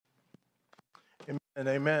Amen and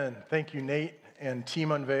amen. Thank you, Nate and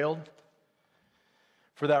Team Unveiled,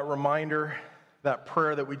 for that reminder, that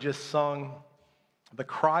prayer that we just sung. The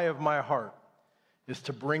cry of my heart is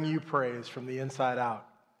to bring you praise from the inside out.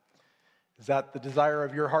 Is that the desire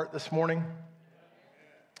of your heart this morning?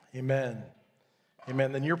 Amen.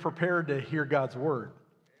 Amen. Then you're prepared to hear God's word.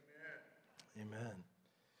 Amen.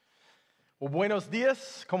 Well, buenos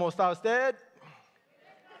dias. ¿Cómo está usted?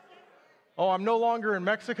 Oh, I'm no longer in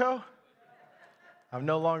Mexico? I'm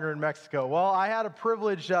no longer in Mexico. Well, I had a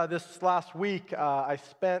privilege this last week. I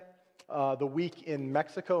spent the week in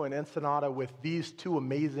Mexico, in Ensenada, with these two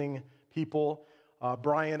amazing people.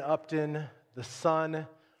 Brian Upton, the son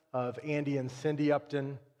of Andy and Cindy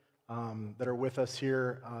Upton, that are with us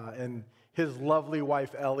here, and his lovely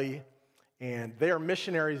wife, Ellie. And they are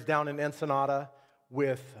missionaries down in Ensenada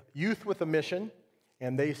with Youth with a Mission,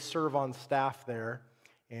 and they serve on staff there.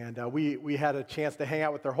 And we had a chance to hang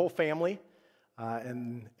out with their whole family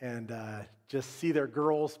and just see their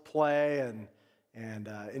girls play and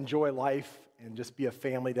enjoy life and just be a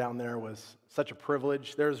family down there was such a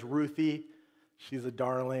privilege. There's Ruthie. She's a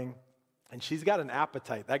darling, and she's got an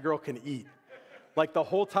appetite. That girl can eat. Like the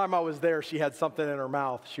whole time I was there, she had something in her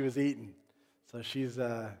mouth. She was eating. So she's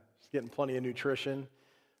getting plenty of nutrition.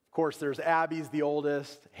 Of course, there's Abby's the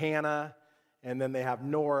oldest, Hannah, and then they have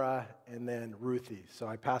Nora, and then Ruthie. So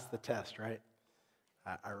I passed the test, right?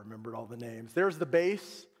 I remembered all the names. There's the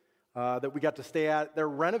base that we got to stay at. They're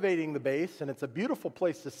renovating the base, and it's a beautiful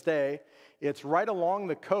place to stay. It's right along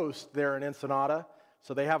the coast there in Ensenada,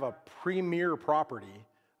 so they have a premier property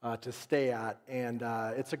to stay at, and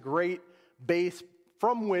it's a great base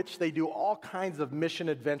from which they do all kinds of mission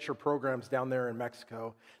adventure programs down there in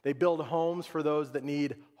Mexico. They build homes for those that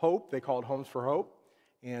need hope. They call it Homes for Hope.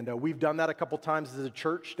 And we've done that a couple times as a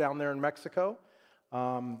church down there in Mexico.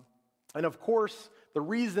 And of course, the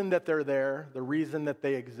reason that they're there, the reason that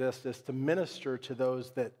they exist is to minister to those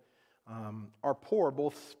that are poor,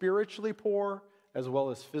 both spiritually poor as well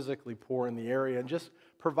as physically poor in the area, and just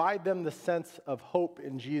provide them the sense of hope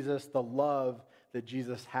in Jesus, the love that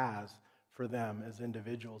Jesus has for them as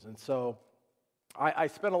individuals. And so I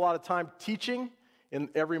spent a lot of time teaching.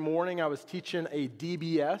 Every morning I was teaching a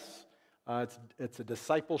DBS. It's a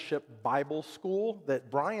discipleship Bible school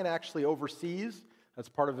that Brian actually oversees. That's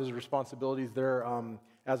part of his responsibilities there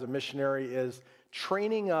as a missionary, is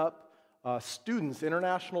training up students,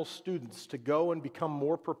 international students, to go and become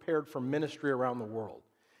more prepared for ministry around the world.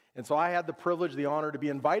 And so I had the privilege, the honor to be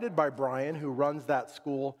invited by Brian, who runs that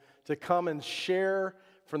school, to come and share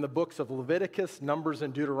from the books of Leviticus, Numbers,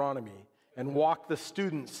 and Deuteronomy, and walk the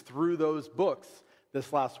students through those books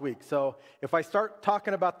this last week. So if I start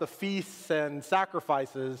talking about the feasts and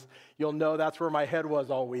sacrifices, you'll know that's where my head was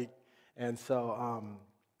all week. And so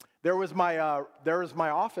there was my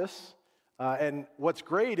office, and what's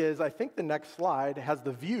great is I think the next slide has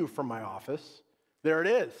the view from my office. There it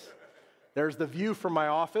is. There's the view from my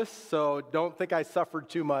office, so don't think I suffered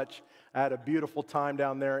too much. I had a beautiful time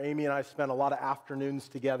down there. Amy and I spent a lot of afternoons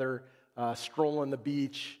together, strolling the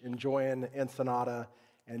beach, enjoying Ensenada,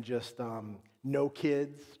 and just no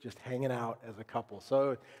kids, just hanging out as a couple.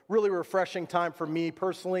 So really refreshing time for me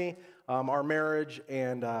personally, our marriage,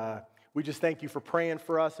 and we just thank you for praying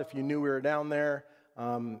for us. If you knew we were down there,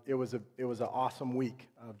 it was an awesome week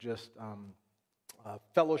of just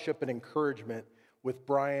fellowship and encouragement with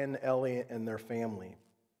Brian, Ellie, and their family.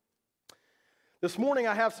 This morning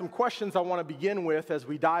I have some questions I want to begin with as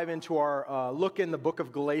we dive into our look in the book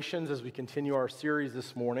of Galatians as we continue our series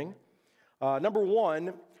this morning. Number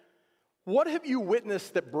one, what have you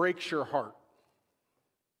witnessed that breaks your heart?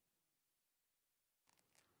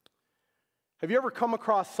 Have you ever come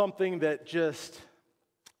across something that just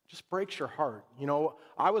breaks your heart? You know,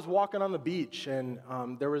 I was walking on the beach and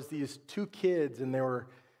there was these two kids, and they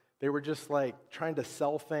were just like trying to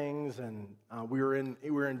sell things, and we were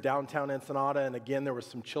in downtown Ensenada, and again there were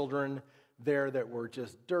some children there that were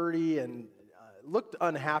just dirty and looked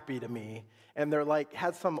unhappy to me. And they're like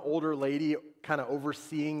had some older lady kind of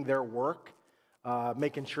overseeing their work,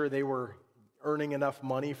 making sure they were earning enough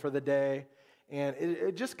money for the day. And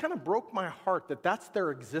it just kind of broke my heart that that's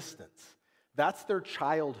their existence. That's their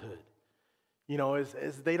childhood. You know,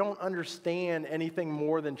 as they don't understand anything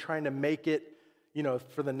more than trying to make it, you know,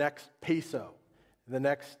 for the next peso, the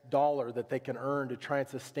next dollar that they can earn to try and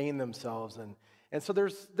sustain themselves. And so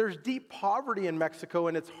there's deep poverty in Mexico,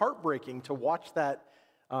 and it's heartbreaking to watch that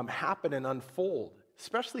happen and unfold,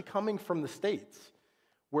 especially coming from the States,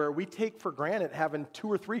 where we take for granted having 2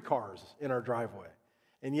 or 3 cars in our driveway.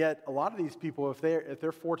 And yet, a lot of these people, if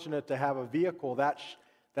they're fortunate to have a vehicle,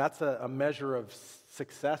 that's a measure of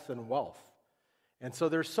success and wealth. And so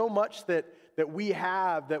there's so much that we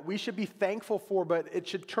have that we should be thankful for, but it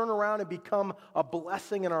should turn around and become a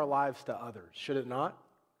blessing in our lives to others, should it not?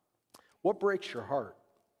 What breaks your heart?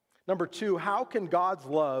 Number two, how can God's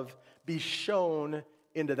love be shown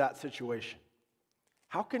into that situation?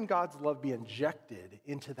 How can God's love be injected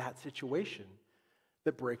into that situation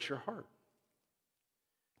that breaks your heart?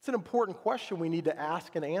 It's an important question we need to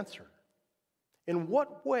ask and answer. In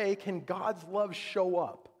what way can God's love show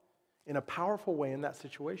up in a powerful way in that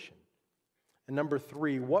situation? And number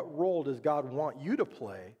three, what role does God want you to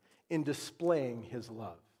play in displaying his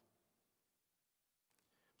love?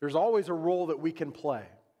 There's always a role that we can play.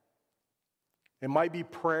 It might be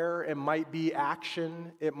prayer, it might be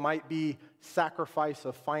action, it might be sacrifice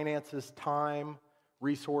of finances, time,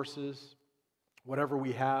 resources, whatever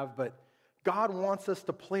we have, but God wants us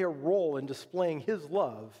to play a role in displaying his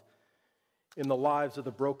love in the lives of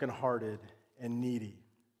the brokenhearted and needy.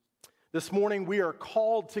 This morning we are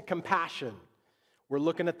called to compassion. We're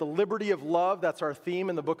looking at the liberty of love. That's our theme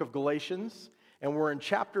in the book of Galatians. And we're in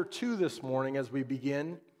chapter 2 this morning as we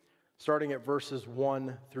begin, starting at verses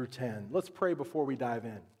 1 through 10. Let's pray before we dive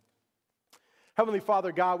in. Heavenly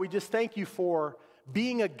Father, God, we just thank you for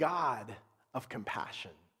being a God of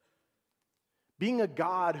compassion. Being a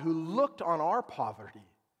God who looked on our poverty.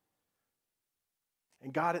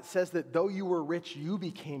 And God, it says that though you were rich, you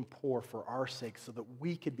became poor for our sake so that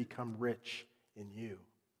we could become rich in you.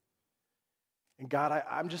 And God,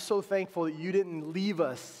 I'm just so thankful that you didn't leave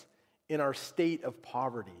us in our state of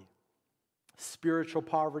poverty, spiritual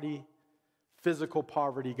poverty, physical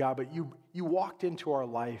poverty, God, but you walked into our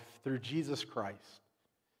life through Jesus Christ.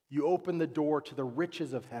 You opened the door to the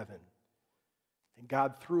riches of heaven. And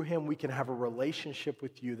God, through him, we can have a relationship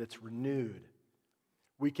with you that's renewed.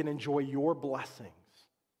 We can enjoy your blessings,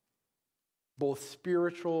 both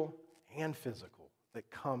spiritual and physical, that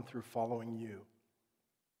come through following you.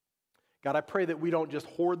 God, I pray that we don't just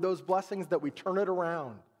hoard those blessings, that we turn it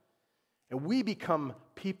around and we become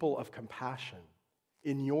people of compassion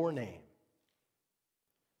in your name,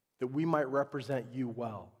 that we might represent you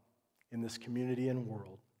well in this community and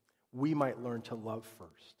world. We might learn to love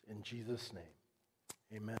first. In Jesus' name,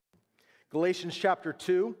 amen. Galatians chapter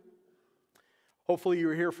 2. Hopefully you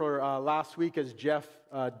were here for last week as Jeff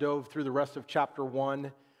dove through the rest of chapter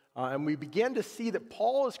 1. And we began to see that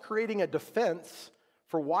Paul is creating a defense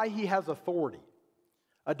for why he has authority.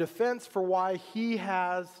 A defense for why he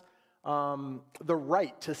has the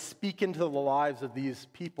right to speak into the lives of these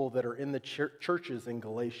people that are in the churches in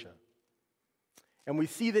Galatia. And we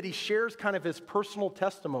see that he shares kind of his personal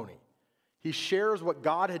testimony. He shares what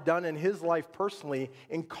God had done in his life personally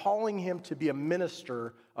in calling him to be a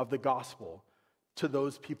minister of the gospel to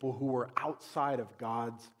those people who were outside of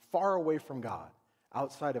God's, far away from God,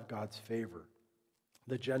 outside of God's favor,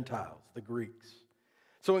 the Gentiles, the Greeks.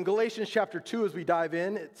 So in Galatians chapter 2, as we dive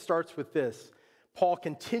in, it starts with this. Paul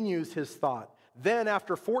continues his thought. Then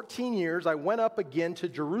after 14 years, I went up again to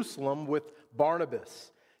Jerusalem with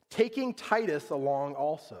Barnabas, taking Titus along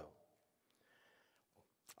also.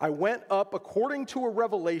 I went up according to a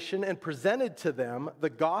revelation and presented to them the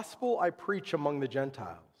gospel I preach among the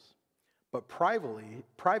Gentiles, but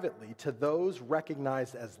privately to those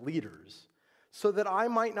recognized as leaders, so that I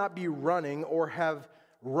might not be running or have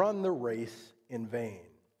run the race in vain.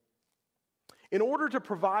 In order to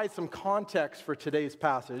provide some context for today's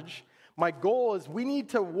passage, my goal is we need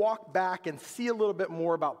to walk back and see a little bit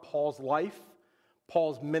more about Paul's life,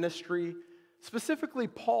 Paul's ministry, specifically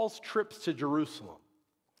Paul's trips to Jerusalem.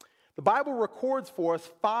 The Bible records for us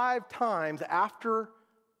 5 times after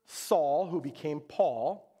Saul, who became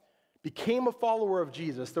Paul, became a follower of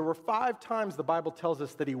Jesus. There were 5 times the Bible tells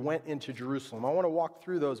us that he went into Jerusalem. I want to walk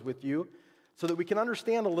through those with you so that we can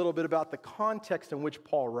understand a little bit about the context in which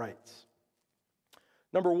Paul writes.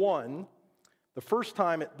 Number 1, the first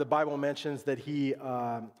time the Bible mentions that he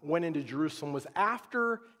went into Jerusalem was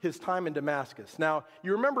after his time in Damascus. Now,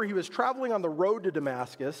 you remember he was traveling on the road to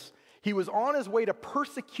Damascus. He was on his way to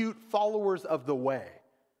persecute followers of the way,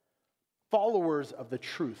 followers of the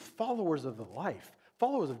truth, followers of the life,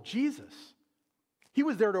 followers of Jesus. He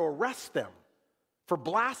was there to arrest them for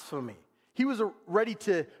blasphemy. He was ready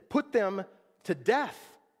to put them to death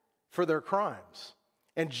for their crimes.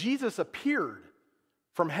 And Jesus appeared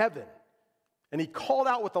from heaven, and he called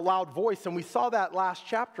out with a loud voice, and we saw that last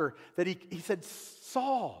chapter, that he said,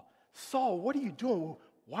 Saul, Saul, what are you doing?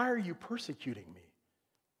 Why are you persecuting me?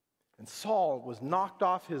 And Saul was knocked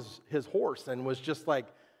off his horse and was just like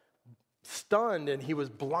stunned, and he was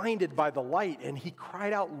blinded by the light, and he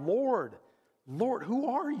cried out, Lord, Lord, who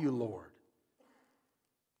are you, Lord?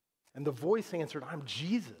 And the voice answered, I'm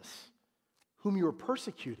Jesus, whom you are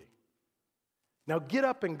persecuting. Now get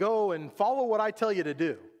up and go and follow what I tell you to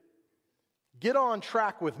do. Get on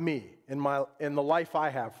track with me in the life I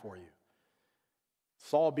have for you.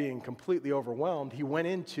 Saul, being completely overwhelmed, he went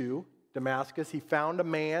into Damascus. He found a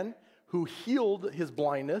man who healed his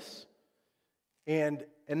blindness. And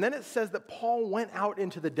then it says that Paul went out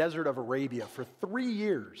into the desert of Arabia for 3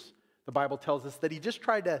 years. The Bible tells us that he just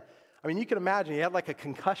tried to, you can imagine he had like a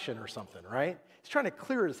concussion or something, right? He's trying to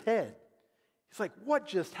clear his head. He's like, what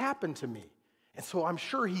just happened to me? And so I'm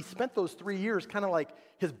sure he spent those 3 years kind of like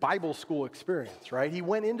his Bible school experience, right? He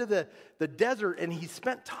went into the desert and he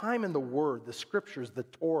spent time in the Word, the Scriptures, the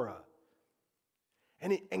Torah.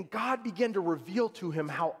 And God began to reveal to him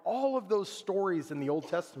how all of those stories in the Old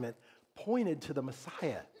Testament pointed to the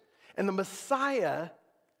Messiah. And the Messiah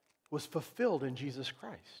was fulfilled in Jesus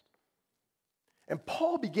Christ. And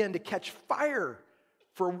Paul began to catch fire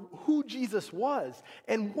for who Jesus was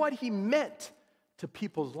and what he meant to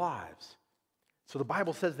people's lives. So the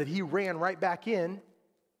Bible says that he ran right back in,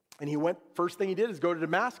 and he went, first thing he did is go to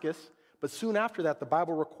Damascus, but soon after that, the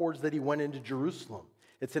Bible records that he went into Jerusalem.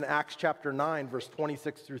 It's in Acts chapter 9, verse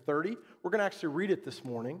 26 through 30. We're going to actually read it this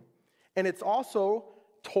morning. And it's also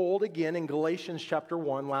told again in Galatians chapter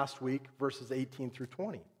 1 last week, verses 18 through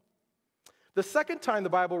 20. The second time the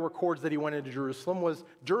Bible records that he went into Jerusalem was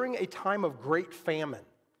during a time of great famine.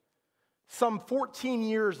 Some 14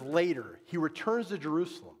 years later, he returns to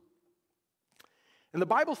Jerusalem. And the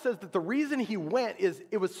Bible says that the reason he went is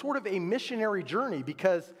it was sort of a missionary journey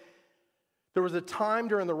because there was a time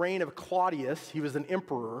during the reign of Claudius, he was an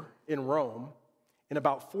emperor in Rome, in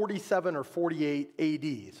about 47 or 48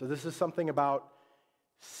 AD. So this is something about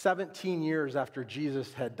 17 years after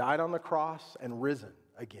Jesus had died on the cross and risen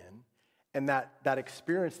again. And that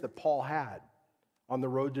experience that Paul had on the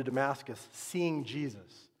road to Damascus, seeing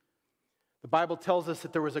Jesus. The Bible tells us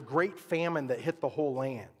that there was a great famine that hit the whole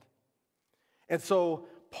land. And so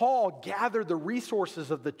Paul gathered the resources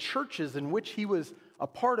of the churches in which he was a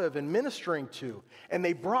part of and ministering to, and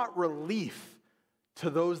they brought relief to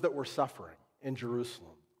those that were suffering in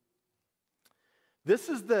Jerusalem. This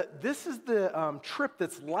is the trip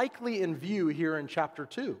that's likely in view here in chapter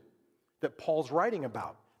 2 that Paul's writing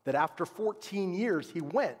about, that after 14 years he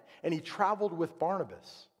went and he traveled with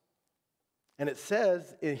Barnabas. And it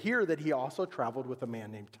says in here that he also traveled with a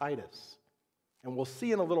man named Titus. And we'll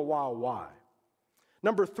see in a little while why.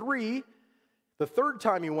 Number 3, the third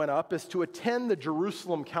time he went up is to attend the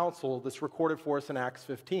Jerusalem Council that's recorded for us in Acts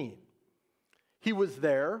 15. He was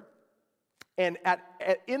there, and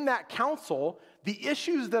in that council, the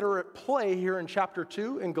issues that are at play here in chapter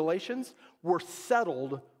 2 in Galatians were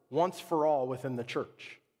settled once for all within the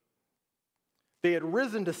church. They had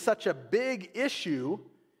risen to such a big issue,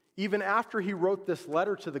 even after he wrote this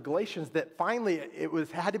letter to the Galatians, that finally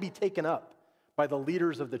had to be taken up by the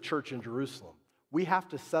leaders of the church in Jerusalem. We have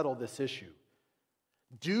to settle this issue.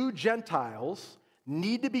 Do Gentiles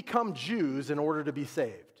need to become Jews in order to be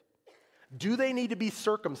saved? Do they need to be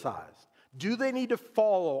circumcised? Do they need to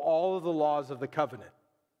follow all of the laws of the covenant?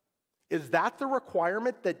 Is that the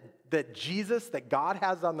requirement that Jesus, that God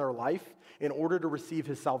has on their life in order to receive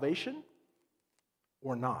his salvation?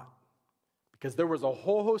 Or not? Because there was a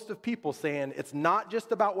whole host of people saying it's not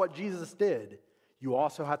just about what Jesus did. You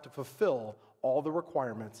also have to fulfill all the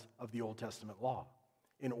requirements of the Old Testament law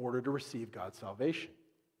in order to receive God's salvation.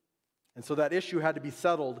 And so that issue had to be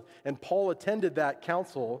settled, and Paul attended that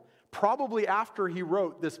council probably after he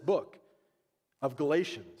wrote this book of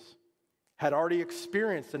Galatians, had already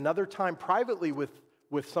experienced another time privately with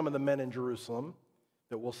some of the men in Jerusalem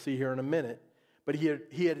that we'll see here in a minute, but he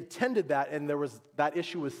had attended that, and that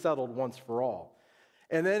issue was settled once for all.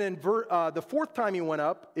 And then the fourth time he went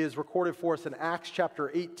up is recorded for us in Acts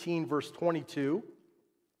chapter 18, verse 22.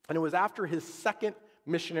 And it was after his second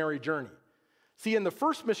missionary journey. See, in the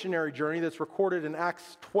first missionary journey that's recorded in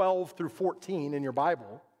Acts 12 through 14 in your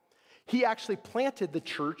Bible, he actually planted the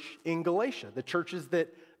church in Galatia, the churches that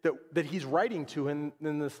he's writing to in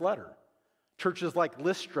this letter. Churches like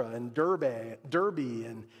Lystra and Derbe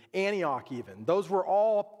and Antioch even. Those were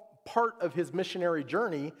all part of his missionary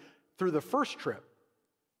journey through the first trip.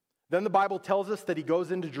 Then the Bible tells us that he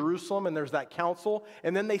goes into Jerusalem and there's that council,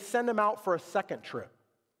 and then they send him out for a second trip.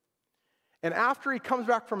 And after he comes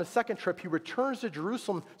back from a second trip, he returns to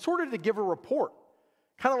Jerusalem sort of to give a report.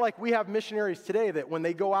 Kind of like we have missionaries today that when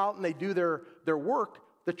they go out and they do their work,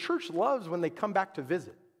 the church loves when they come back to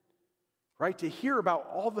visit, right? To hear about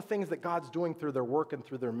all the things that God's doing through their work and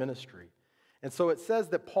through their ministry. And so it says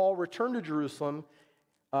that Paul returned to Jerusalem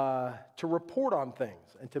to report on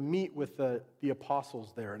things and to meet with the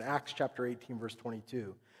apostles there in Acts chapter 18, verse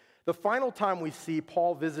 22. The final time we see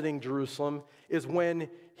Paul visiting Jerusalem is when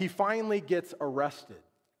he finally gets arrested.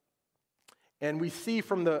 And we see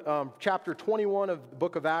from the chapter 21 of the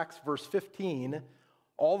book of Acts, verse 15,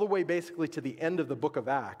 all the way basically to the end of the book of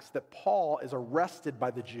Acts, that Paul is arrested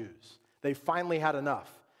by the Jews. They finally had enough.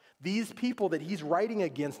 These people that he's writing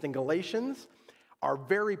against in Galatians are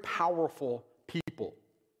very powerful people.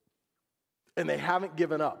 And they haven't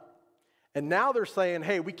given up. And now they're saying,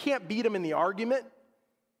 hey, we can't beat them in the argument.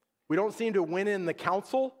 We don't seem to win in the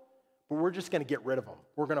council, but we're just going to get rid of them.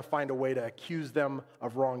 We're going to find a way to accuse them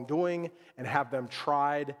of wrongdoing and have them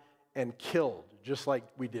tried and killed, just like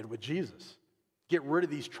we did with Jesus. Get rid of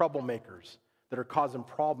these troublemakers that are causing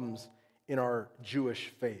problems in our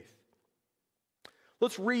Jewish faith.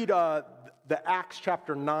 Let's read the Acts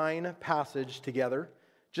chapter 9 passage together,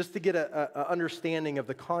 just to get an understanding of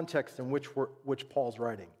the context in which Paul's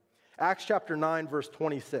writing. Acts chapter 9, verse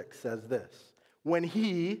 26 says this: when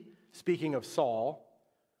he, speaking of Saul,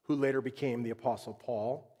 who later became the Apostle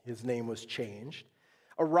Paul, his name was changed,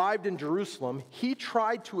 arrived in Jerusalem, he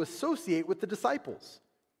tried to associate with the disciples.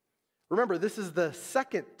 Remember, this is the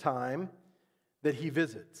second time that he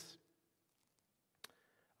visits.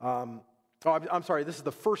 This is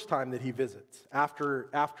the first time that he visits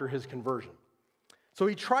after his conversion. So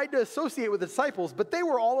he tried to associate with the disciples, but they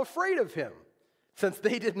were all afraid of him, since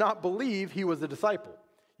they did not believe he was a disciple.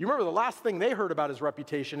 You remember the last thing they heard about his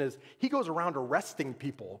reputation is he goes around arresting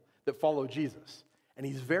people that follow Jesus, and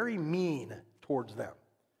he's very mean towards them.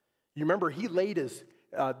 You remember he laid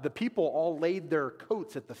the people all laid their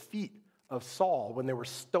coats at the feet of Saul when they were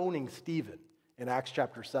stoning Stephen in Acts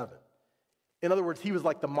chapter 7. In other words, he was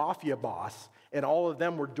like the mafia boss, and all of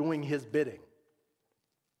them were doing his bidding.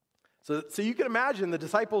 So you can imagine the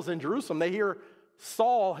disciples in Jerusalem, they hear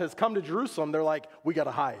Saul has come to Jerusalem, they're like, we got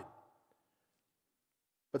to hide.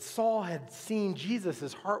 But Saul had seen Jesus,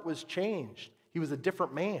 his heart was changed. He was a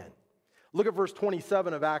different man. Look at verse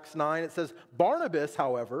 27 of Acts 9. It says, Barnabas,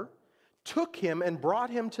 however, took him and brought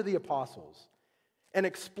him to the apostles and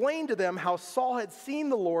explained to them how Saul had seen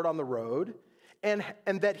the Lord on the road and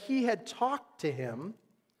that he had talked to him,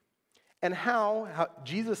 and how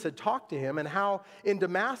Jesus had talked to him, and how in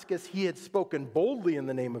Damascus he had spoken boldly in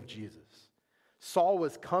the name of Jesus. Saul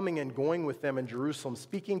was coming and going with them in Jerusalem,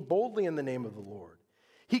 speaking boldly in the name of the Lord.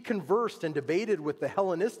 He conversed and debated with the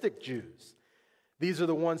Hellenistic Jews. These are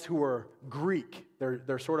the ones who are Greek.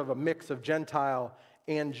 They're sort of a mix of Gentile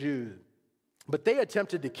and Jew. But they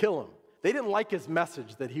attempted to kill him. They didn't like his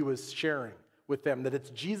message that he was sharing with them, that it's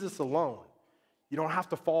Jesus alone. You don't have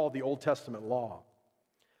to follow the Old Testament law.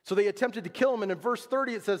 So they attempted to kill him, and in verse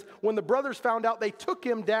 30 it says, when the brothers found out, they took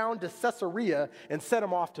him down to Caesarea and sent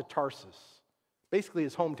him off to Tarsus, basically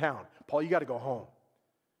his hometown. Paul, you got to go home.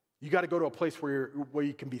 You got to go to a place where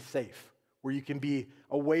you can be safe, where you can be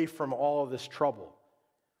away from all of this trouble.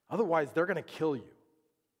 Otherwise, they're going to kill you.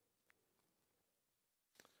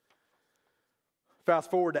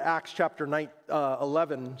 Fast forward to Acts chapter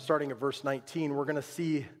 11, starting at verse 19, we're going to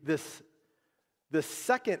see this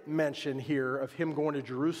second mention here of him going to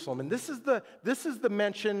Jerusalem. And this is the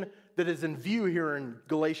mention that is in view here in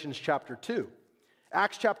Galatians chapter 2.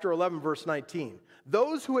 Acts chapter 11, verse 19.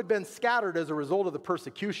 Those who had been scattered as a result of the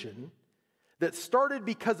persecution that started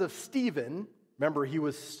because of Stephen, remember he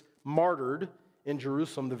was martyred in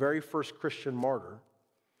Jerusalem, the very first Christian martyr,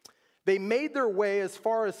 they made their way as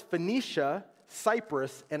far as Phoenicia,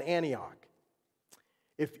 Cyprus, and Antioch.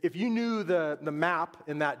 If you knew the map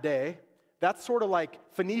in that day, that's sort of like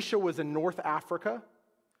Phoenicia was in North Africa,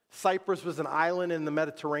 Cyprus was an island in the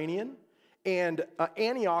Mediterranean, and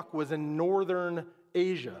Antioch was in northern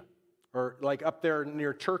Asia, or like up there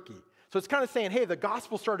near Turkey. So it's kind of saying, hey, the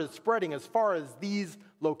gospel started spreading as far as these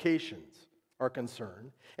locations are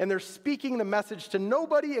concerned. And they're speaking the message to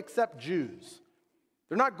nobody except Jews.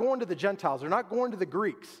 They're not going to the Gentiles. They're not going to the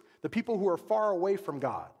Greeks, the people who are far away from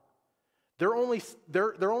God. They're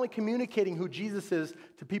only communicating who Jesus is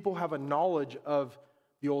to people who have a knowledge of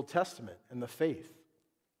the Old Testament and the faith.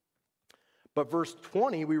 But verse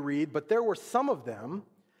 20 we read, but there were some of them,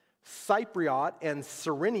 Cypriot and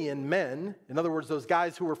Cyrenian men, in other words, those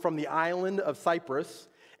guys who were from the island of Cyprus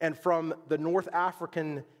and from the North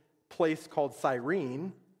African place called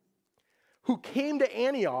Cyrene, who came to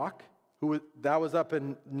Antioch, that was up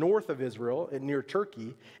in north of Israel, near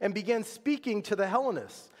Turkey, and began speaking to the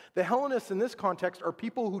Hellenists. The Hellenists in this context are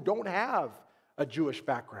people who don't have a Jewish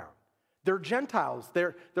background. They're Gentiles.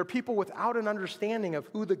 They're people without an understanding of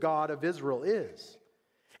who the God of Israel is.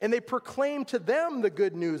 And they proclaimed to them the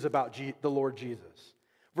good news about the Lord Jesus.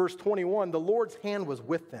 Verse 21, the Lord's hand was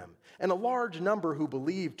with them, and a large number who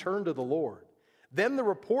believed turned to the Lord. Then the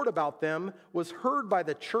report about them was heard by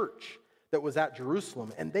the church that was at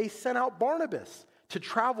Jerusalem, and they sent out Barnabas to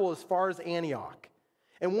travel as far as Antioch.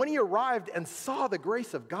 And when he arrived and saw the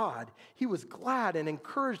grace of God, he was glad and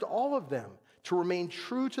encouraged all of them to remain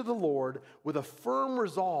true to the Lord with a firm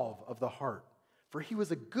resolve of the heart. For he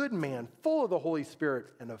was a good man, full of the Holy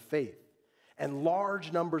Spirit and of faith. And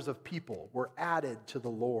large numbers of people were added to the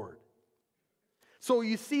Lord. So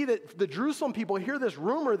you see that the Jerusalem people hear this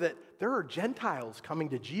rumor that there are Gentiles coming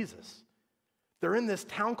to Jesus. They're in this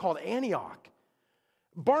town called Antioch.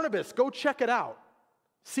 Barnabas, go check it out.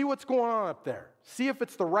 See what's going on up there. See if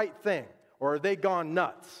it's the right thing, or are they gone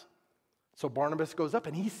nuts? So Barnabas goes up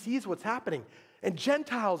and he sees what's happening. And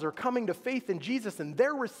Gentiles are coming to faith in Jesus, and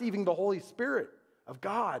they're receiving the Holy Spirit of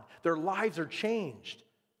God. Their lives are changed.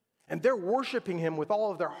 And they're worshiping him with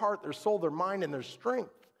all of their heart, their soul, their mind, and their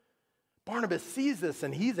strength. Barnabas sees this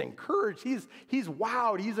and he's encouraged. He's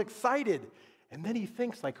wowed. He's excited. And then he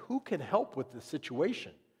thinks, like, who can help with this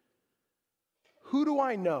situation? Who do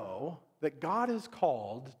I know that God has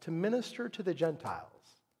called to minister to the Gentiles?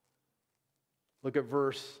 Look at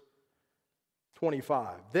verse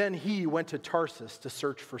 25. Then he went to Tarsus to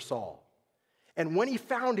search for Saul. And when he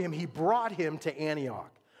found him, he brought him to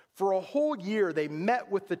Antioch. For a whole year they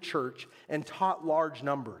met with the church and taught large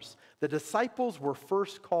numbers. The disciples were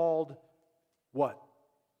first called what?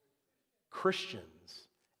 Christians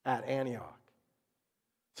at Antioch.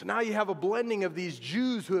 So now you have a blending of these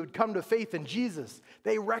Jews who had come to faith in Jesus.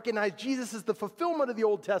 They recognize Jesus is the fulfillment of the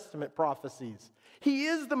Old Testament prophecies. He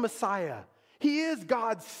is the Messiah. He is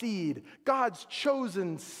God's seed, God's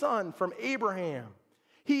chosen son from Abraham.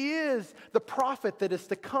 He is the prophet that is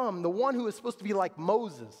to come, the one who is supposed to be like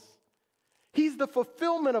Moses. He's the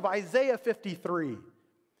fulfillment of Isaiah 53.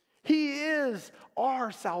 He is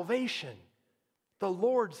our salvation, the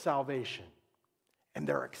Lord's salvation. And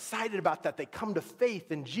they're excited about that. They come to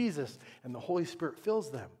faith in Jesus, and the Holy Spirit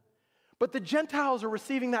fills them. But the Gentiles are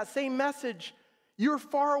receiving that same message. You're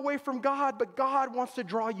far away from God, but God wants to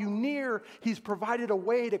draw you near. He's provided a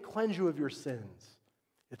way to cleanse you of your sins.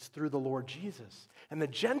 It's through the Lord Jesus. And the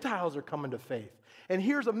Gentiles are coming to faith. And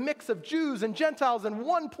here's a mix of Jews and Gentiles in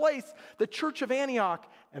one place, the church of Antioch,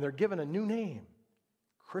 and they're given a new name,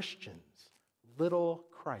 Christians, little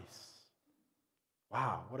Christ.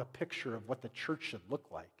 Wow, what a picture of what the church should look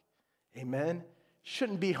like. Amen?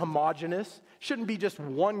 Shouldn't be homogenous. Shouldn't be just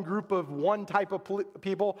one group of one type of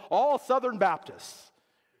people, all Southern Baptists.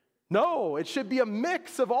 No, it should be a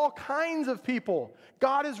mix of all kinds of people.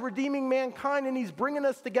 God is redeeming mankind, and he's bringing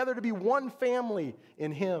us together to be one family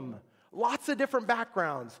in him. Lots of different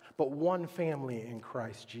backgrounds, but one family in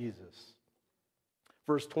Christ Jesus.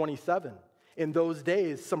 Verse 27, in those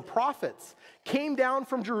days, some prophets came down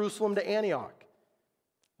from Jerusalem to Antioch.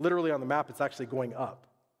 Literally on the map, it's actually going up,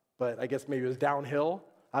 but I guess maybe it was downhill.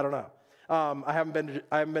 I don't know. I haven't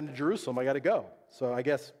been to Jerusalem. I got to go. So I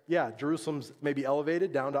guess, yeah, Jerusalem's maybe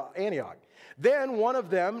elevated down to Antioch. Then one of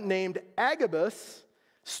them, named Agabus,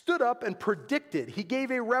 stood up and predicted. He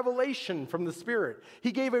gave a revelation from the Spirit.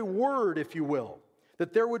 He gave a word, if you will,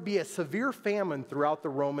 that there would be a severe famine throughout the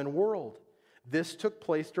Roman world. This took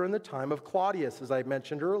place during the time of Claudius, as I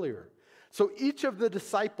mentioned earlier. So each of the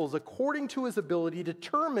disciples, according to his ability,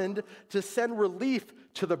 determined to send relief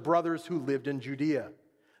to the brothers who lived in Judea.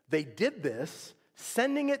 They did this,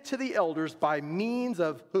 sending it to the elders by means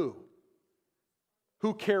of who?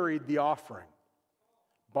 Who carried the offering?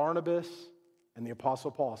 Barnabas and the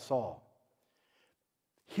Apostle Paul, Saul.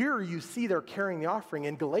 Here you see they're carrying the offering.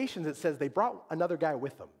 In Galatians it says they brought another guy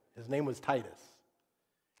with them. His name was Titus.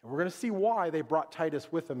 And we're going to see why they brought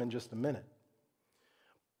Titus with them in just a minute.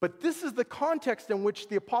 But this is the context in which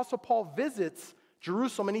the Apostle Paul visits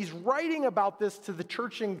Jerusalem, and he's writing about this to the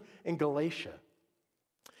church in Galatia.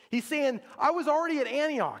 He's saying, I was already at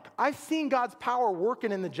Antioch. I've seen God's power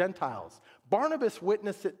working in the Gentiles. Barnabas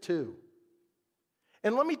witnessed it too.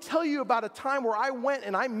 And let me tell you about a time where I went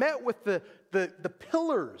and I met with the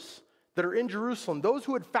pillars that are in Jerusalem, those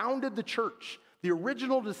who had founded the church, the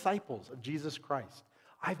original disciples of Jesus Christ.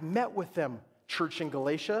 I've met with them, church in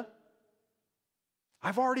Galatia.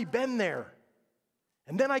 I've already been there.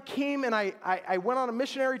 And then I came and I went on a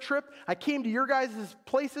missionary trip. I came to your guys'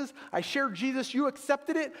 places. I shared Jesus. You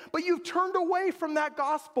accepted it. But you've turned away from that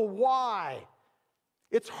gospel. Why?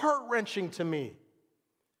 It's heart-wrenching to me.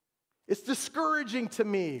 It's discouraging to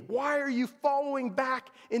me. Why are you following back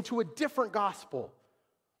into a different gospel?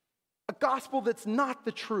 A gospel that's not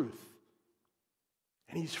the truth.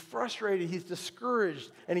 And he's frustrated. He's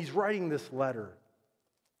discouraged. And he's writing this letter.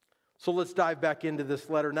 So let's dive back into this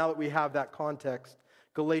letter now that we have that context.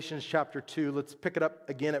 Galatians chapter 2, let's pick it up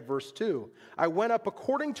again at verse 2. I went up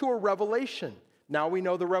according to a revelation. Now we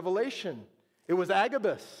know the revelation. It was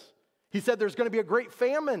Agabus. He said there's going to be a great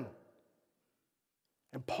famine.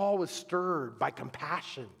 And Paul was stirred by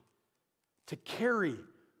compassion to carry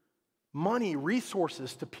money,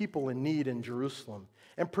 resources to people in need in Jerusalem,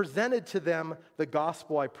 and presented to them the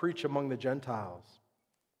gospel I preach among the Gentiles.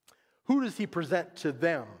 Who does he present to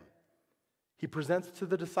them? He presents to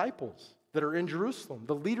the disciples that are in Jerusalem,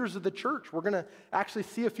 the leaders of the church. We're going to actually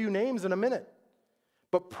see a few names in a minute.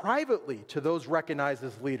 But privately to those recognized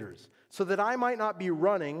as leaders, so that I might not be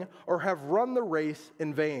running or have run the race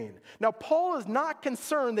in vain. Now, Paul is not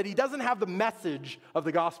concerned that he doesn't have the message of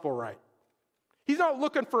the gospel right. He's not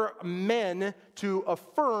looking for men to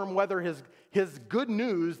affirm whether his good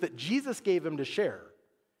news that Jesus gave him to share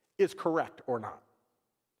is correct or not.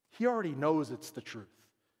 He already knows it's the truth.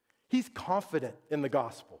 He's confident in the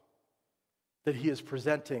gospel that he is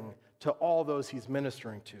presenting to all those he's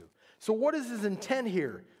ministering to. So what is his intent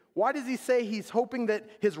here? Why does he say he's hoping that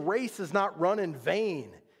his race is not run in vain?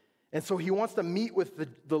 And so he wants to meet with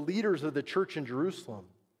the leaders of the church in Jerusalem.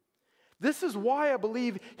 This is why I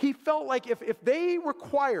believe he felt like if they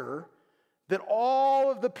require that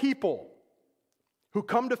all of the people who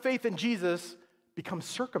come to faith in Jesus become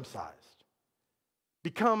circumcised,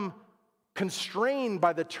 become constrained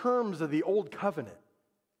by the terms of the old covenant,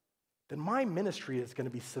 then my ministry is going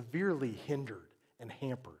to be severely hindered and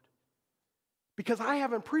hampered. Because I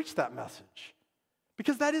haven't preached that message.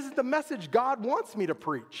 Because that isn't the message God wants me to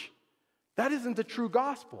preach. That isn't the true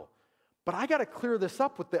gospel. But I got to clear this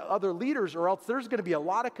up with the other leaders, or else there's going to be a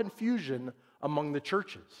lot of confusion among the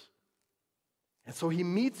churches. And so he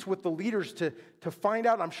meets with the leaders to find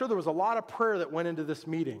out. I'm sure there was a lot of prayer that went into this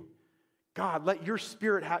meeting. God, let your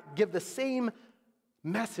Spirit give the same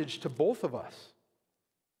message to both of us.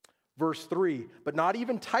 Verse 3, but not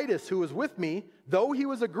even Titus, who was with me, though he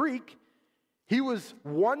was a Greek, he was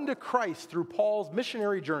won to Christ through Paul's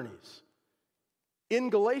missionary journeys. In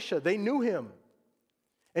Galatia, they knew him.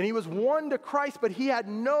 And he was won to Christ, but he had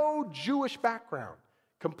no Jewish background,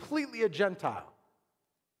 completely a Gentile.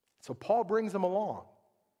 So Paul brings him along.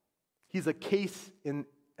 He's a case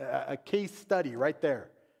study right there.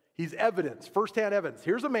 He's evidence, firsthand evidence.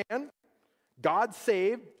 Here's a man, God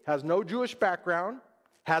saved, has no Jewish background,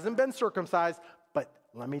 hasn't been circumcised, but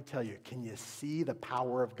let me tell you, can you see the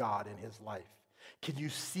power of God in his life? Can you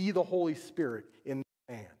see the Holy Spirit in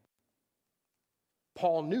the man?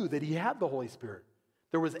 Paul knew that he had the Holy Spirit.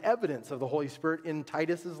 There was evidence of the Holy Spirit in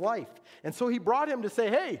Titus's life. And so he brought him to say,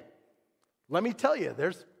 hey, let me tell you,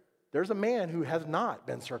 there's a man who has not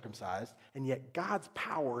been circumcised, and yet God's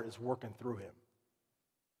power is working through him.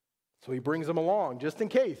 So he brings him along just in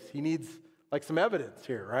case. He needs like some evidence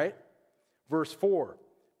here, right? Verse 4,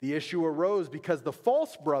 the issue arose because the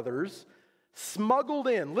false brothers smuggled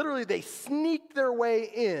in, literally they sneaked their way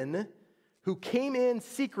in, who came in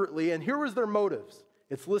secretly, and here was their motives.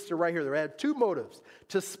 It's listed right here. They had two motives: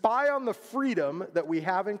 to spy on the freedom that we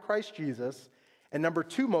have in Christ Jesus, and number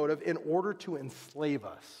two motive, in order to enslave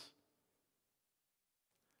us.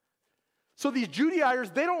 So these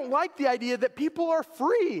Judaizers, they don't like the idea that people are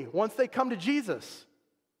free once they come to Jesus,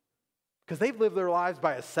 because they've lived their lives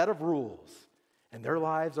by a set of rules, and their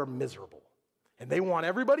lives are miserable, and they want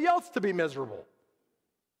everybody else to be miserable.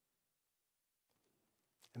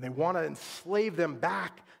 And they want to enslave them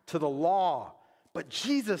back to the law. But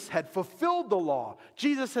Jesus had fulfilled the law.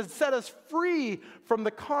 Jesus had set us free from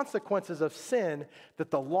the consequences of sin that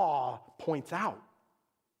the law points out.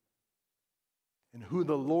 And who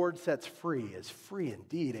the Lord sets free is free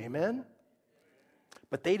indeed, amen?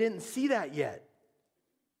 But they didn't see that yet.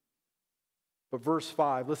 But verse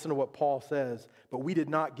 5, listen to what Paul says. But we did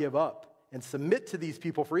not give up and submit to these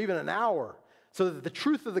people for even an hour, so that the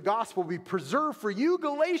truth of the gospel will be preserved for you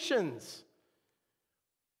Galatians.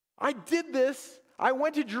 I did this. I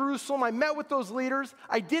went to Jerusalem. I met with those leaders.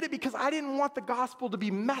 I did it because I didn't want the gospel to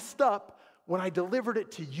be messed up when I delivered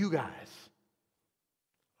it to you guys.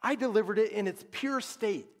 I delivered it in its pure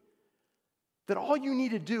state, that all you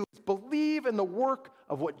need to do is believe in the work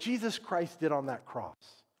of what Jesus Christ did on that cross.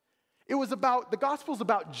 It was about, the gospel's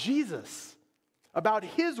about Jesus, about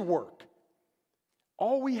his work.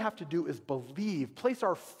 All we have to do is believe, place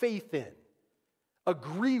our faith in,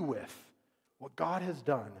 agree with what God has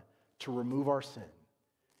done to remove our sin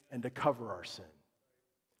and to cover our sin.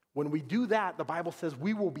 When we do that, the Bible says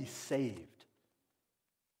we will be saved.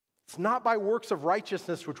 It's not by works of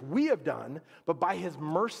righteousness which we have done, but by his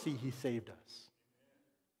mercy he saved us.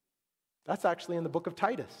 That's actually in the book of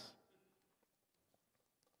Titus.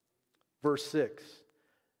 Verse 6.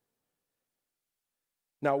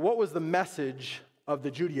 Now, what was the message of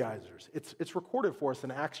the Judaizers? It's recorded for us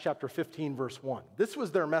in Acts chapter 15, verse 1. This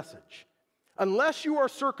was their message. Unless you are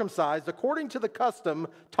circumcised according to the custom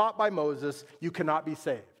taught by Moses, you cannot be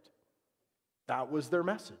saved. That was their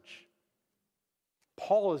message.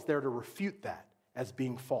 Paul is there to refute that as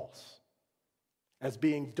being false, as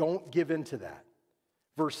being, don't give in to that.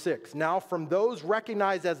 Verse 6, now from those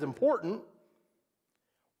recognized as important,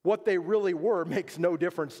 what they really were makes no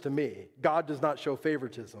difference to me. God does not show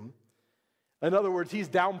favoritism. In other words, he's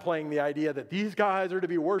downplaying the idea that these guys are to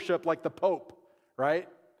be worshiped like the Pope, right?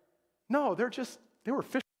 No, they were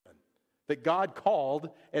fishermen that God called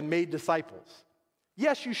and made disciples.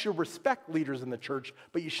 Yes, you should respect leaders in the church,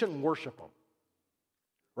 but you shouldn't worship them,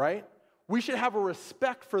 right? We should have a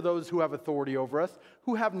respect for those who have authority over us,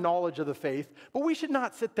 who have knowledge of the faith, but we should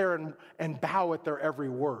not sit there and bow at their every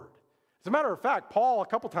word. As a matter of fact, Paul a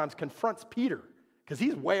couple times confronts Peter because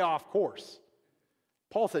he's way off course.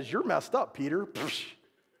 Paul says, you're messed up, Peter,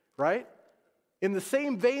 right? In the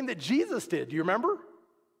same vein that Jesus did, do you remember?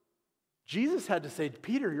 Jesus had to say,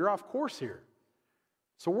 Peter, you're off course here.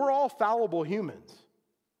 So we're all fallible humans.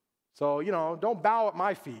 So, don't bow at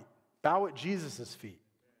my feet. Bow at Jesus' feet.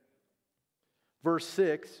 Verse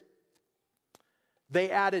 6, they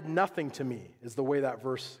added nothing to me, is the way that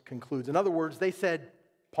verse concludes. In other words, they said,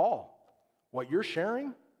 Paul, what you're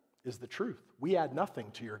sharing is the truth. We add nothing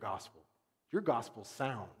to your gospel. Your gospel's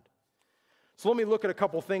sound. So let me look at a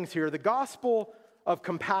couple things here. The gospel of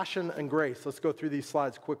compassion and grace. Let's go through these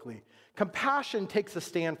slides quickly. Compassion takes a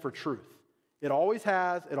stand for truth. It always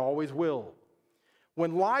has, it always will.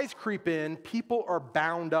 When lies creep in, people are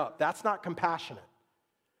bound up. That's not compassionate.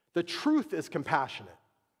 The truth is compassionate.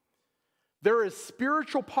 There is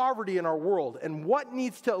spiritual poverty in our world, and what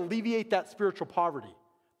needs to alleviate that spiritual poverty?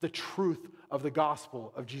 The truth of the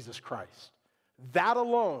gospel of Jesus Christ. That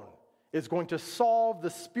alone is going to solve the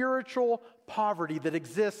spiritual poverty that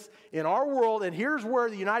exists in our world, and here's where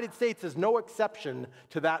the United States is no exception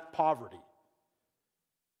to that poverty.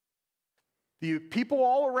 The people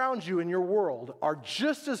all around you in your world are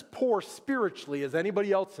just as poor spiritually as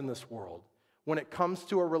anybody else in this world when it comes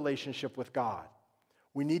to a relationship with God.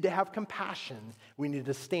 We need to have compassion. We need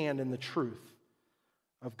to stand in the truth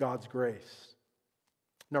of God's grace.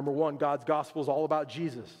 Number one, God's gospel is all about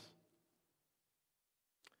Jesus.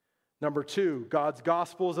 Number two, God's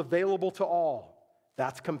gospel is available to all.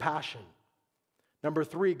 That's compassion. Number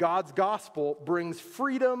three, God's gospel brings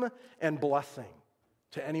freedom and blessing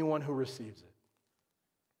to anyone who receives it.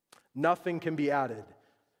 Nothing can be added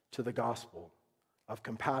to the gospel of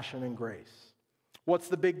compassion and grace. What's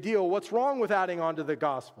the big deal? What's wrong with adding on to the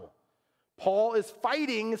gospel? Paul is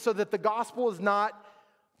fighting so that the gospel is not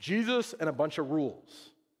Jesus and a bunch of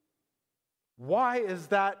rules. Why is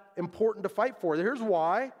that important to fight for? Here's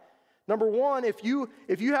why. Number one, if you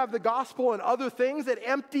have the gospel and other things, it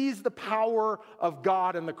empties the power of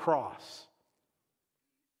God and the cross.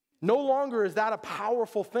 No longer is that a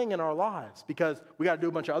powerful thing in our lives because we got to do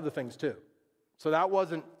a bunch of other things too. So that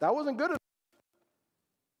wasn't good enough.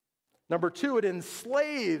 Number two, it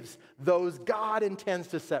enslaves those God intends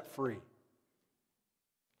to set free.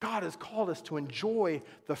 God has called us to enjoy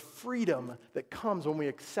the freedom that comes when we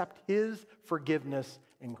accept His forgiveness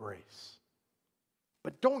and grace.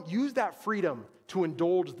 But don't use that freedom to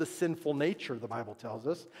indulge the sinful nature, the Bible tells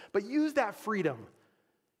us, but use that freedom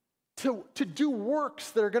to do works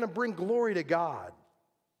that are going to bring glory to God.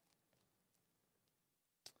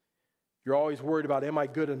 You're always worried about, am I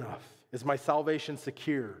good enough? Is my salvation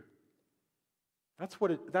secure? That's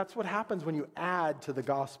what happens when you add to the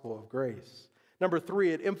gospel of grace. Number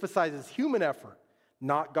three, it emphasizes human effort,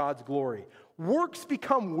 not God's glory. Works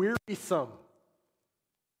become wearisome.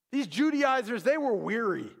 These Judaizers, they were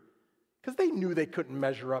weary because they knew they couldn't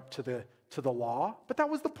measure up to the law, but that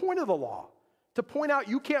was the point of the law. To point out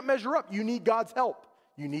you can't measure up, you need God's help.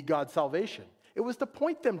 You need God's salvation. It was to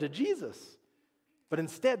point them to Jesus. But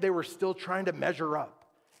instead, they were still trying to measure up,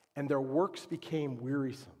 and their works became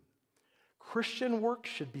wearisome. Christian work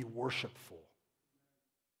should be worshipful.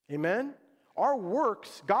 Amen? Our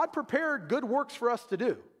works, God prepared good works for us to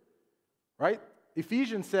do, right?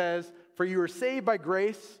 Ephesians says, for you are saved by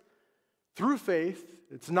grace through faith.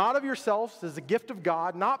 It's not of yourselves, it's a gift of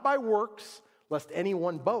God, not by works, lest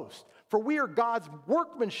anyone boast. For we are God's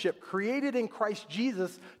workmanship, created in Christ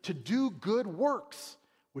Jesus to do good works,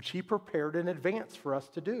 which He prepared in advance for us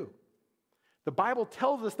to do. The Bible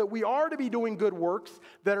tells us that we are to be doing good works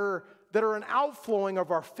that are an outflowing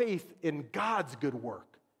of our faith in God's good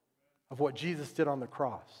work of what Jesus did on the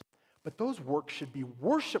cross. But those works should be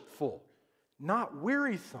worshipful, not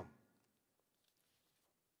wearisome.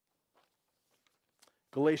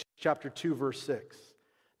 Galatians chapter 2, verse 6.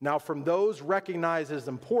 Now from those recognized as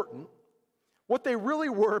important, what they really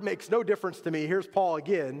were makes no difference to me. Here's Paul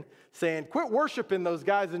again saying, quit worshiping those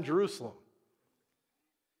guys in Jerusalem.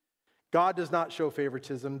 God does not show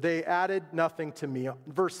favoritism. They added nothing to me.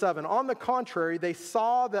 Verse 7, on the contrary, they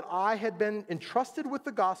saw that I had been entrusted with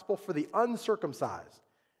the gospel for the uncircumcised.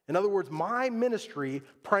 In other words, my ministry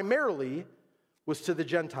primarily was to the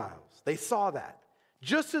Gentiles. They saw that.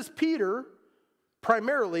 Just as Peter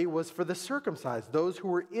primarily was for the circumcised, those who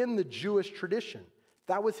were in the Jewish tradition.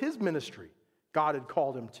 That was his ministry God had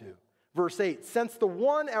called him to. Verse 8, since the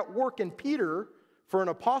one at work in Peter for an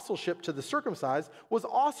apostleship to the circumcised was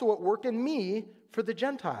also at work in me for the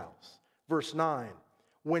Gentiles. Verse 9,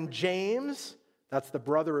 when James, that's the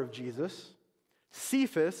brother of Jesus,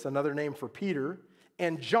 Cephas, another name for Peter,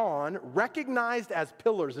 and John, recognized as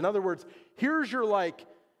pillars. In other words, here's your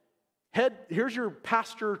here's your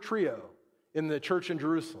pastor trio in the church in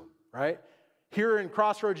Jerusalem, right? Here in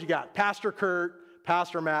Crossroads, you got Pastor Kurt,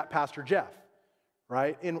 Pastor Matt, Pastor Jeff.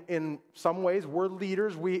 Right? In some ways, we're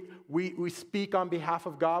leaders. We speak on behalf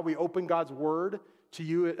of God. We open God's word to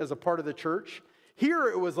you as a part of the church. Here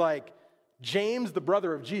it was like James, the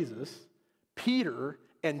brother of Jesus, Peter,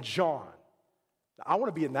 and John. I want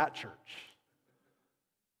to be in that church.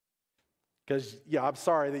 Because, I'm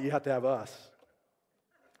sorry that you have to have us.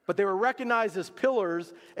 But they were recognized as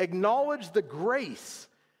pillars, acknowledged the grace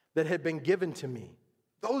that had been given to me.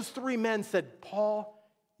 Those three men said, Paul,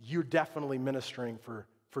 you're definitely ministering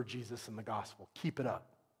for Jesus and the gospel. Keep it up.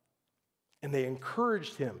 And they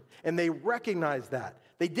encouraged him, and they recognized that.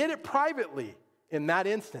 They did it privately in that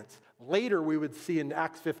instance. Later, we would see in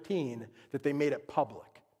Acts 15 that they made it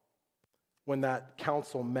public when that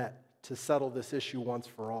council met to settle this issue once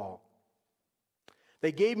for all.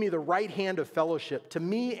 They gave me the right hand of fellowship to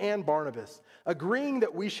me and Barnabas, agreeing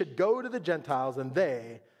that we should go to the Gentiles and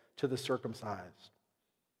they to the circumcised.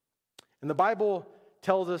 And the Bible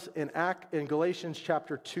tells us in Galatians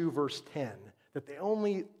chapter 2, verse 10, that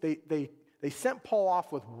they sent Paul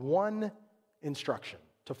off with one instruction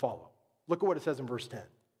to follow. Look at what it says in verse 10.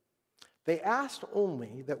 They asked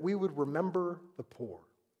only that we would remember the poor,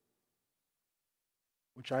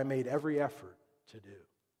 which I made every effort to do.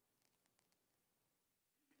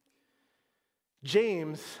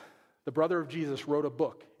 James, the brother of Jesus, wrote a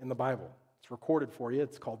book in the Bible. It's recorded for you.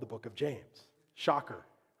 It's called the Book of James. Shocker,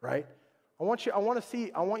 right? I want you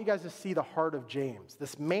guys to see the heart of James,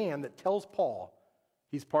 this man that tells Paul,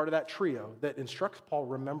 he's part of that trio, that instructs Paul,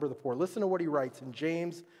 remember the poor. Listen to what he writes in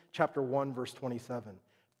James chapter 1, verse 27.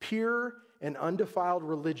 Pure and undefiled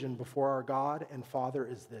religion before our God and Father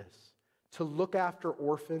is this, to look after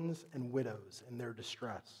orphans and widows in their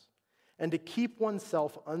distress, and to keep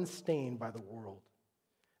oneself unstained by the world.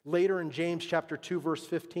 Later in James chapter 2, verse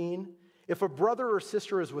 15, if a brother or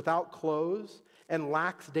sister is without clothes and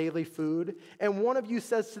lacks daily food, and one of you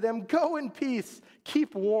says to them, go in peace,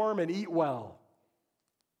 keep warm and eat well,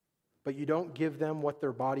 but you don't give them what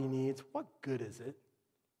their body needs, what good is it?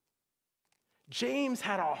 James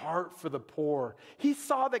had a heart for the poor. He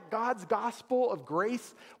saw that God's gospel of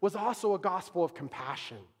grace was also a gospel of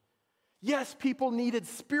compassion. Yes, people needed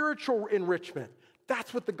spiritual enrichment.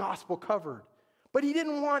 That's what the gospel covered. But he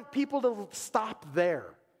didn't want people to stop there.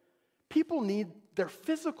 People need their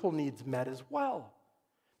physical needs met as well.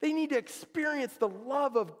 They need to experience the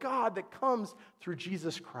love of God that comes through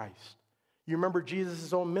Jesus Christ. You remember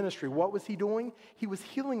Jesus' own ministry. What was he doing? He was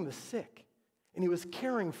healing the sick, and he was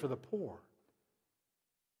caring for the poor.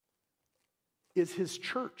 Is his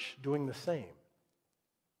church doing the same?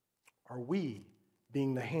 Are we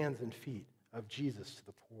being the hands and feet of Jesus to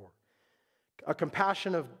the poor?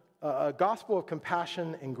 A gospel of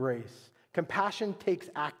compassion and grace. Compassion takes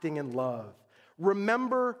acting in love.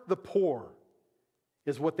 Remember the poor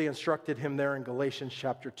is what they instructed him there in Galatians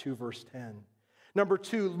chapter 2, verse 10. Number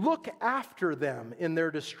 2, look after them in their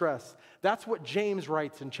distress. That's what James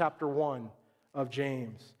writes in chapter 1 of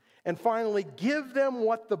James. And finally, give them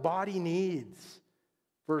what the body needs.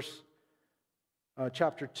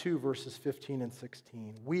 Chapter 2, verses 15 and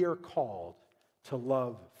 16. We are called to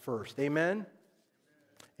love first. Amen?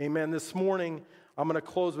 Amen. This morning, I'm going to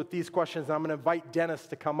close with these questions. I'm going to invite Dennis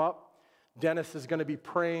to come up. Dennis is going to be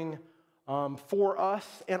praying for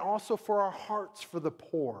us and also for our hearts for the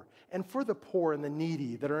poor and for the poor and the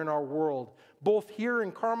needy that are in our world, both here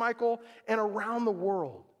in Carmichael and around the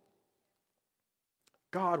world.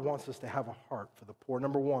 God wants us to have a heart for the poor.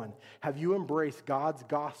 Number 1, have you embraced God's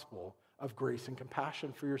gospel of grace and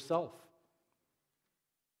compassion for yourself?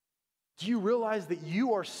 Do you realize that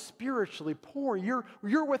you are spiritually poor?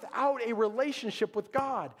 You're without a relationship with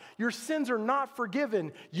God. Your sins are not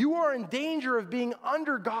forgiven. You are in danger of being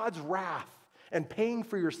under God's wrath and paying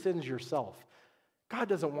for your sins yourself. God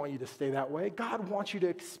doesn't want you to stay that way. God wants you to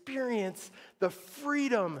experience the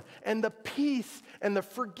freedom and the peace and the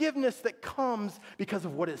forgiveness that comes because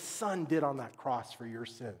of what his son did on that cross for your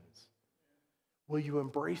sins. Will you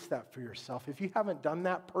embrace that for yourself? If you haven't done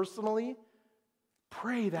that personally,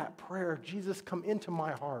 pray that prayer. Jesus, come into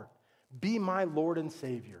my heart. Be my Lord and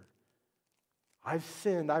Savior. I've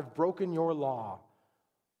sinned. I've broken your law.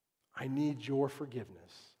 I need your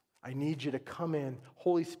forgiveness. I need you to come in.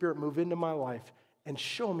 Holy Spirit, move into my life and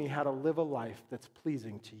show me how to live a life that's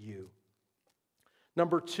pleasing to you.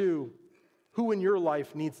 Number 2, who in your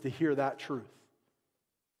life needs to hear that truth?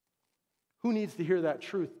 Who needs to hear that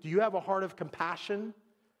truth? Do you have a heart of compassion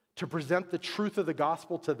to present the truth of the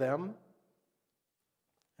gospel to them?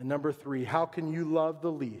 And number 3, how can you love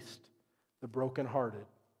the least, the brokenhearted,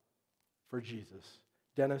 for Jesus?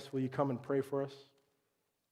 Dennis, will you come and pray for us?